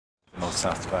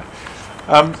North-South divide.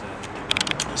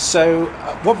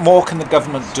 What more can the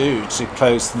government do to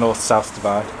close the North-South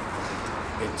divide?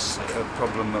 It's a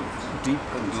problem of deep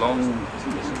and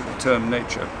long-term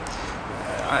nature.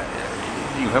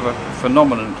 You have a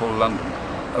phenomenon called London,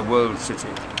 a world city,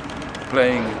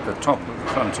 playing at the top of the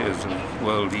frontiers of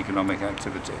world economic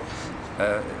activity.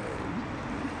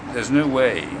 There's no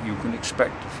way you can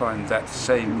expect to find that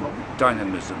same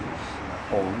dynamism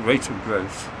or rate of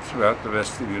growth throughout the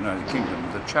rest of the United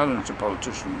Kingdom. The challenge to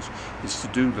politicians is to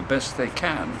do the best they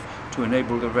can to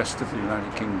enable the rest of the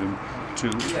United Kingdom to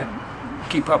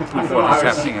keep up with what is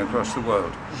happening across the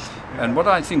world. And what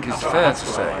I think is fair to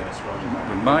say,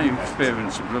 with my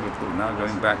experience of Liverpool now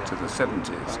going back to the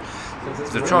 70s,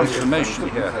 the transformation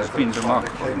here has been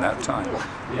remarkable in that time.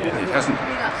 It hasn't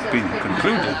been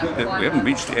concluded, we haven't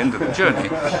reached the end of the journey,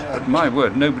 but my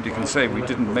word, nobody can say we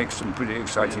didn't make some pretty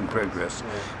exciting progress.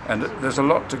 And there's a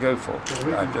lot to go for.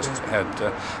 I just had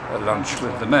a lunch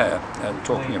with the mayor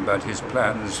talking about his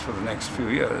plans for the next few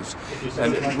years.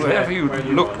 And wherever you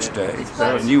look today,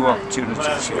 there are new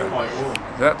opportunities here.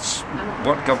 That's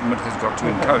what government has got to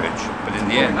encourage, but in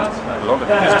the end, a lot of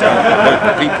it is down to the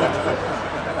local people.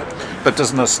 But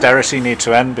doesn't austerity need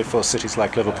to end before cities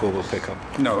like Liverpool will pick up?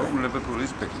 No, Liverpool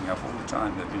is picking up all the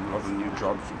time. There have been a lot of new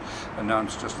jobs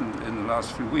announced just in the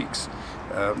last few weeks.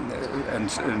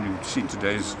 And you've seen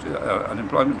today's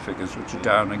unemployment figures, which are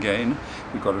down again.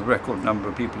 We've got a record number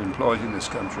of people employed in this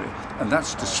country, and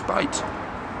that's despite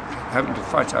having to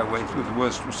fight our way through the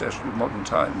worst recession of modern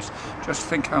times. Just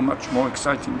think how much more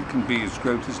exciting it can be as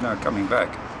growth is now coming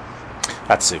back.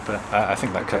 That's super. I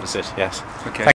think that covers it, yes. Okay.